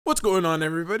What's going on,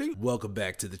 everybody? Welcome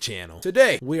back to the channel.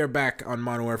 Today, we are back on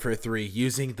Modern Warfare 3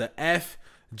 using the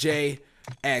FJX,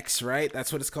 right?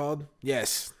 That's what it's called?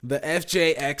 Yes. The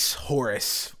FJX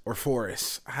Horus, or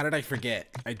Forest. How did I forget?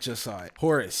 I just saw it.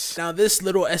 Horus. Now, this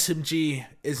little SMG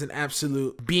is an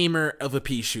absolute beamer of a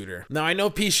pea shooter. Now, I know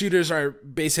pea shooters are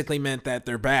basically meant that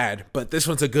they're bad, but this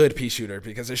one's a good pea shooter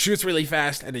because it shoots really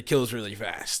fast and it kills really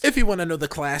fast. If you want to know the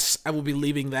class, I will be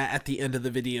leaving that at the end of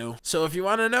the video. So if you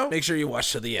want to know, make sure you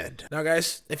watch to the end. Now,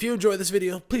 guys, if you enjoyed this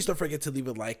video, please don't forget to leave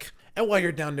a like. And while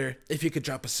you're down there, if you could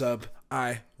drop a sub,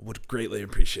 I would greatly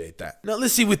appreciate that. Now,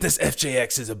 let's see what this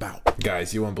FJX is about.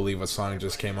 Guys, you won't believe what song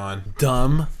just came on.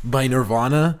 Dumb by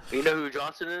Nirvana. You know who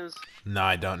Johnson is? No,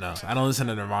 I don't know. I don't listen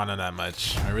to Nirvana that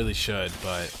much. I really should,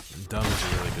 but Dumb is a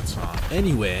really good song.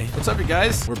 Anyway, what's up, you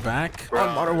guys? We're back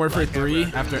on Modern Warfare 3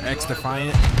 after X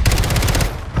Defiant.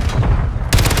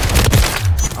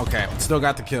 Okay, still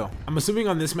got the kill. I'm assuming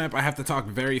on this map I have to talk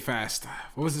very fast.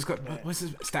 What was this called? What's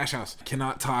this? Stash House.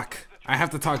 Cannot talk. I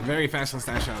have to talk very fast on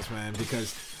Stash House, man,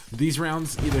 because these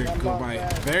rounds either go by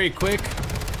very quick.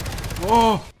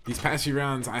 Oh, these past few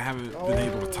rounds I haven't been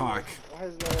able to talk.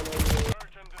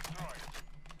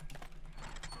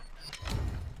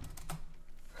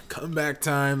 Comeback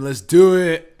time. Let's do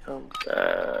it.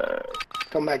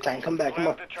 Comeback time. Come back. Come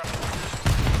on.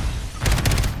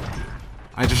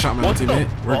 I just shot my own teammate.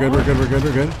 We're good.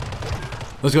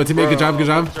 Let's go, teammate. Good job.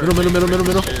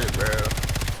 Middle.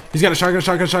 He's got a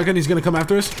shotgun. He's gonna come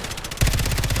after us.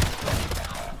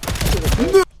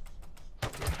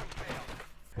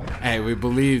 Hey, we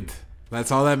believed.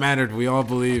 That's all that mattered. We all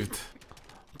believed.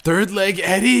 Third leg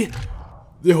Eddie?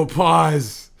 Yo,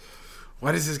 pause.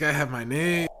 Why does this guy have my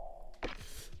name?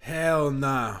 Hell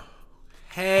nah.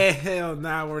 Hell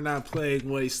nah, we're not playing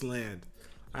Wasteland.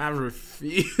 I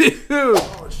refuse.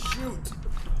 Oh, shoot.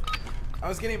 I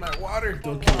was getting my water.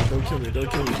 Don't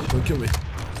kill me.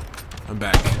 I'm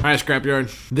back. All right,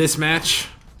 Scrapyard. This match,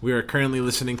 we are currently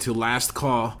listening to Last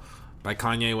Call by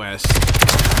Kanye West.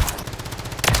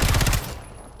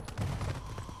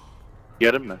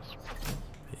 Get him, miss.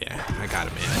 Yeah, I got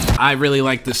it, man. I really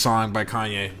like this song by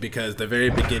Kanye because the very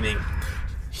beginning,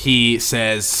 he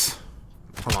says,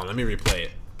 hold on, let me replay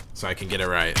it so I can get it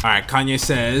right. All right, Kanye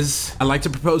says, I'd like to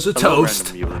propose a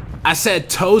toast. I said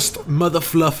toast, mother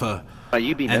fluffer.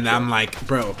 And I'm like,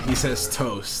 bro, he says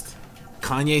toast.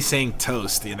 Kanye saying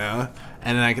toast, you know?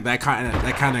 And then that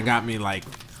kind of got me like,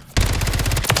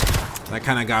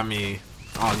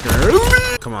 oh,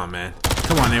 girl. Come on, man.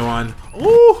 Come on, A1.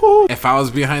 Ooh. If I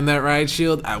was behind that riot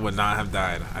shield, I would not have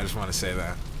died. I just want to say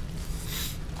that.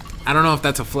 I don't know if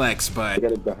that's a flex, but... I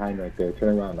got it behind right there.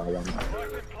 Turn around, I want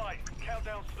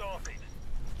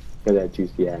for that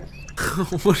juicy ass.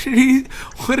 What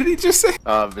did he just say?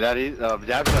 Daddy, is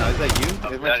that you?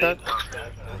 Is my son?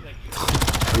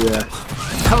 Yeah.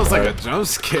 That was like a jump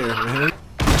scare, man.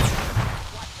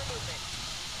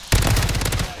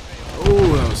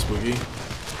 Oh, that was spooky.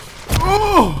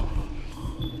 Oh!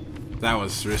 That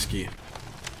was risky.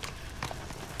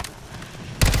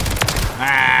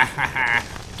 Ah,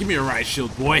 give me a riot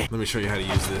shield, boy. Let me show you how to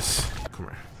use this. Come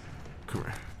here.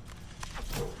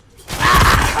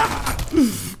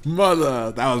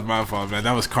 Mother, that was my fault, man.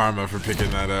 That was karma for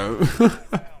picking that up.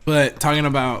 But talking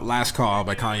about Last Call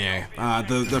by Kanye,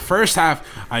 the first half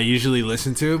I usually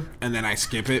listen to, and then I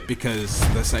skip it because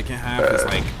the second half is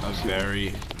like a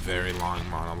very, very long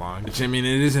monologue. Which, I mean,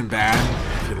 it isn't bad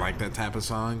if you like that type of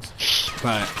songs,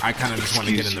 but I kind of just want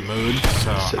to get in the mood,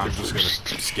 so I'm just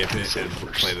gonna skip it and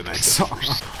play the next song.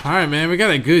 All right, man, we got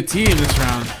a good team this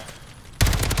round.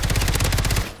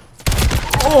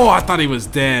 Oh, I thought he was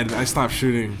dead. I stopped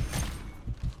shooting.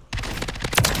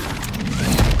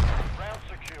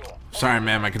 Sorry,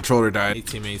 man, my controller died. Hey,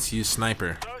 teammates, use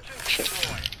sniper.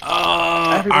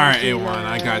 Alright, A1,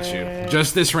 I got you.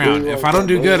 Just this round. If I don't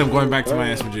do good, I'm going back to my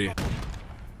SMG.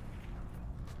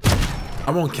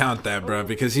 I won't count that, bro,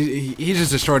 because he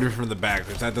just destroyed me from the back,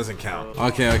 which that doesn't count.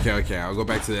 Okay. I'll go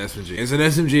back to the SMG. It's an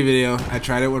SMG video. I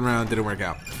tried it one round, didn't work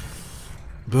out.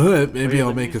 But maybe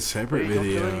I'll make a separate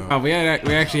video. Oh, we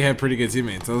actually had pretty good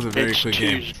teammates. That was a very quick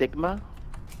game. Sigma?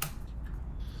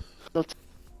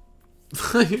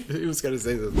 He was gonna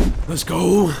say this. Let's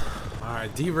go.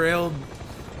 Alright, derail.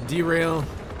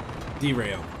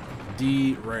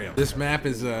 This map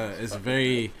is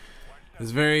very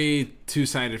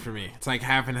two-sided for me. It's like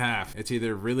half and half. It's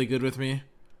either really good with me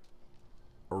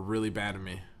or really bad with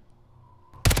me.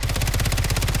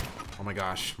 Oh my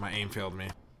gosh, my aim failed me.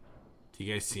 Do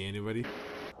you guys see anybody?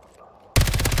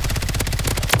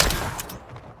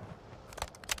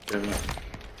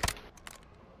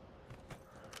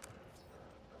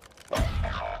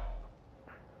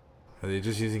 Are they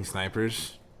just using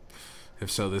snipers?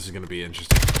 If so, this is gonna be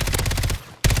interesting.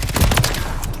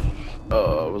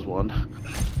 It was one.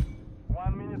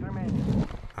 1 minute remaining.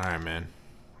 Alright, man.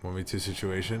 1v2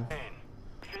 situation.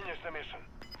 Finish the mission.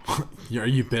 Are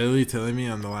you barely telling me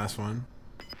I'm the last one?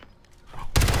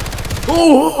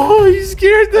 Oh, he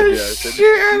scared the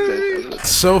shit out of me.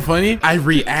 So funny. I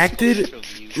reacted,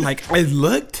 like I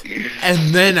looked,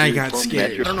 and then I got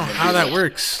scared. I don't know how that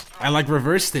works. I like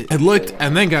reversed it. I looked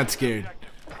and then got scared.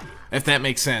 If that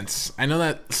makes sense. I know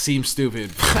that seems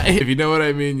stupid, but if you know what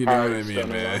I mean, you know what I mean,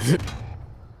 man.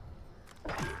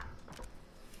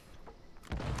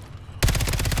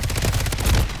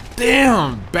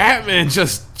 Damn, Batman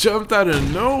just jumped out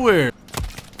of nowhere.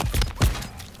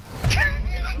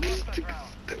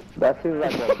 That seems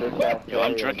like a bitch ass. Yo,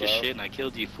 I'm drunk as shit and I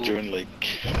killed you, fool. Joined like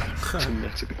 2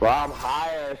 months ago. Bro, I'm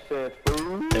high as shit,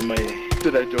 fool.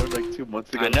 Did I join like 2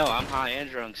 months ago? I know, I'm high and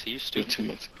drunk, so you're stupid. 2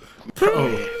 months ago.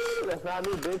 Bro, That's not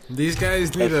me, bitch. these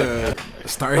guys need to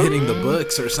start hitting the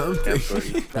books or something.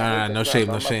 Nah, no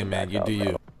shame, man. You do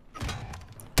you.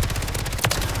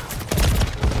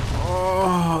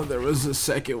 Oh, there was a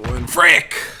second one.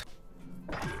 Frick!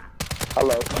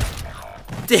 Hello.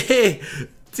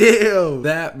 Damn.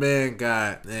 That man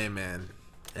got... Hey, man.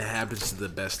 It happens to the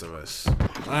best of us.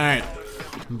 Alright.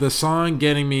 The song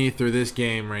getting me through this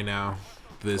game right now,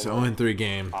 this 0-3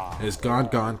 game, is Gone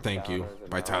Gone Thank You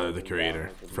by Tyler, the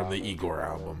Creator, from the Igor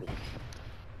album.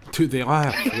 Dude, they all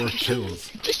have 4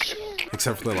 kills.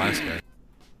 Except for the last guy.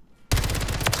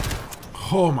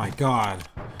 Oh my god.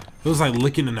 It was like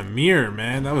looking in a mirror,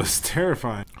 man. That was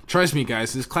terrifying. Trust me,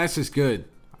 guys, this class is good.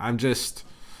 I'm just...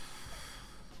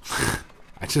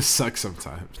 I just suck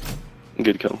sometimes.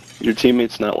 Good kill. Your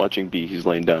teammate's not watching B, he's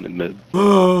laying down in mid.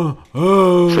 So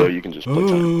So you can just play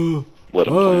time. Let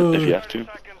him play it if you have to.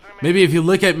 Maybe if you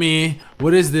look at me,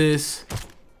 what is this?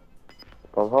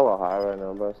 I'm hella high right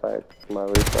now, bro. It's like my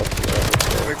reflex.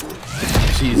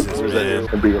 Jesus, man.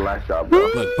 It'll be your last job, bro.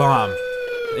 Look, bomb.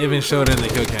 They even showed it in the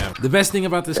kill cam. The best thing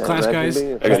about this class, guys,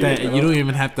 is that you don't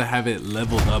even have to have it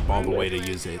leveled up all the way to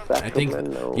use it. I think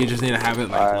you just need to have it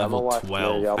like level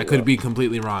 12. I could be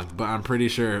completely wrong, but I'm pretty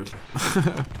sure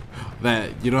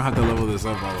that you don't have to level this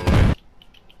up all the way.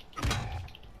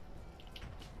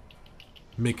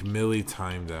 McMillie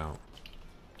timed out.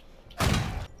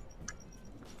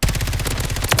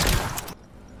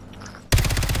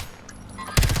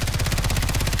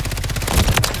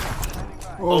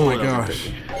 Oh my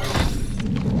gosh.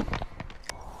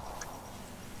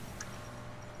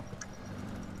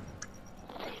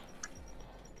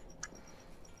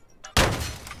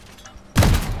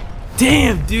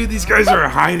 Damn, dude, these guys are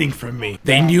hiding from me.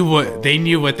 They knew what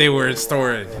they were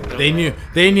storing. They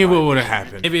knew what would have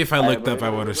happened. Maybe if I looked up I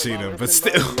would have seen them, but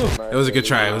still. It was a good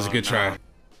try. It was a good try.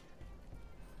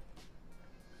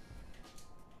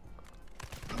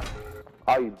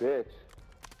 Oh, you bitch.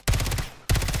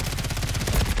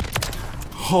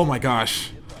 Oh my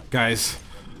gosh, guys,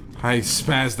 I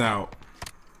spazzed out.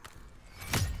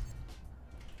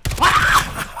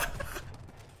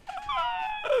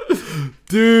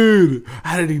 Dude,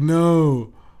 how did he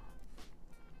know?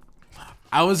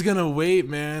 I was gonna wait,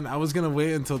 man. I was gonna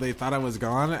wait until they thought I was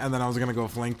gone, and then I was gonna go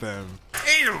flank them.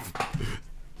 Damn.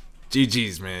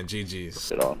 GG's, man. GG's.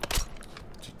 Sit on.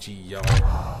 GG,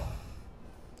 y'all.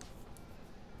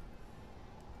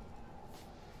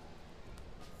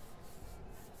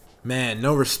 Man,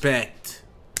 no respect.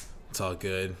 It's all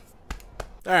good.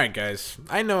 Alright, guys.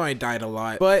 I know I died a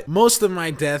lot, but most of my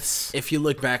deaths, if you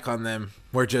look back on them,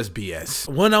 were just BS.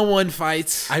 One-on-one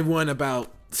fights, I won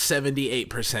about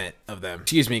 78% of them.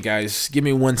 Excuse me, guys. Give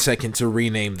me 1 second to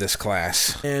rename this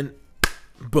class. And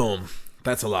boom.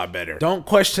 That's a lot better. Don't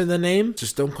question the name.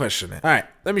 Just don't question it. All right,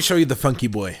 let me show you the funky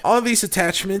boy. All of these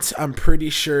attachments, I'm pretty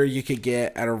sure you could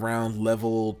get at around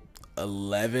level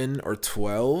 11 or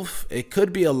 12. It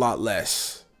could be a lot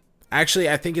less. Actually,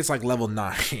 I think it's like level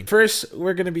 9. First,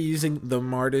 we're going to be using the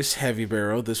Martis Heavy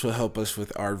Barrel. This will help us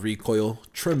with our recoil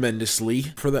tremendously.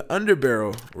 For the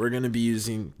underbarrel, we're going to be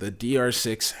using the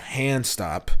DR6 hand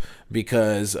stop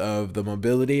because of the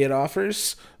mobility it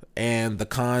offers, and the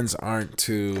cons aren't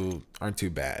too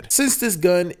bad. Since this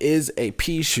gun is a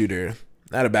pea shooter,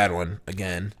 not a bad one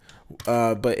again,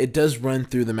 but it does run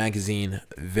through the magazine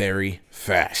very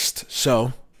fast.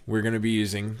 So we're going to be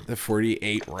using the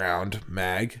 48 round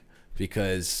mag.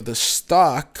 Because the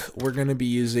stock, we're going to be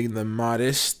using the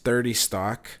Modest 30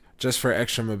 stock just for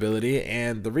extra mobility.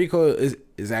 And the recoil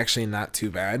is actually not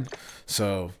too bad.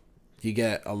 So you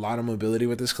get a lot of mobility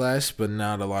with this class, but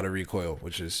not a lot of recoil,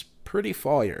 which is pretty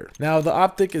fire. Now the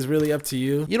optic is really up to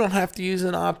you. You don't have to use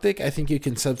an optic. I think you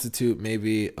can substitute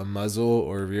maybe a muzzle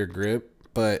or rear grip,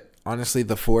 but honestly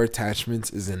the 4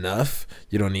 attachments is enough.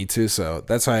 You don't need to, so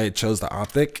that's why I chose the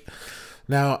optic.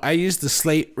 Now I used the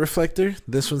slate reflector.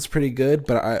 This one's pretty good,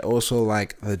 but I also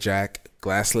like the Jack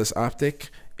glassless optic.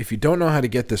 If you don't know how to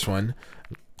get this one,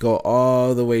 go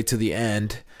all the way to the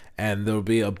end and there'll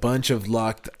be a bunch of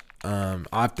locked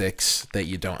optics that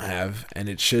you don't have, and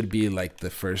it should be like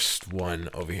the first one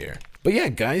over here. But yeah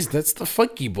guys, that's the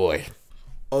Funky Boy.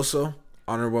 Also,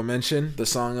 honorable mention, the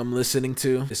song I'm listening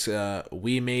to is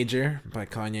We Major by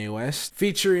Kanye West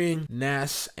featuring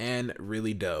Nas and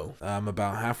Really Doe. I'm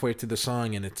about halfway through the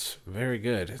song and it's very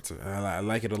good. I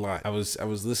like it a lot. I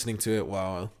was listening to it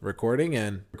while recording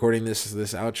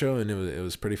this outro, and it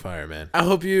was pretty fire, man. I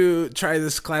hope you try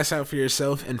this class out for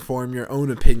yourself and form your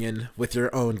own opinion with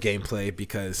your own gameplay,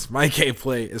 because my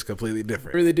gameplay is completely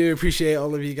different. I really do appreciate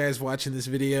all of you guys watching this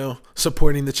video,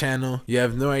 supporting the channel. You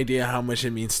have no idea how much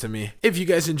it means to me. If you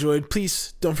guys enjoyed,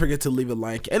 please don't forget to leave a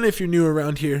like, and if you're new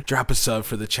around here, drop a sub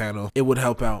for the channel. It would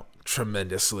help out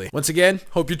tremendously. Once again,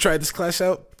 hope you tried this class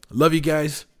out. Love you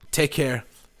guys. Take care.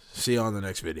 See you on the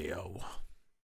next video.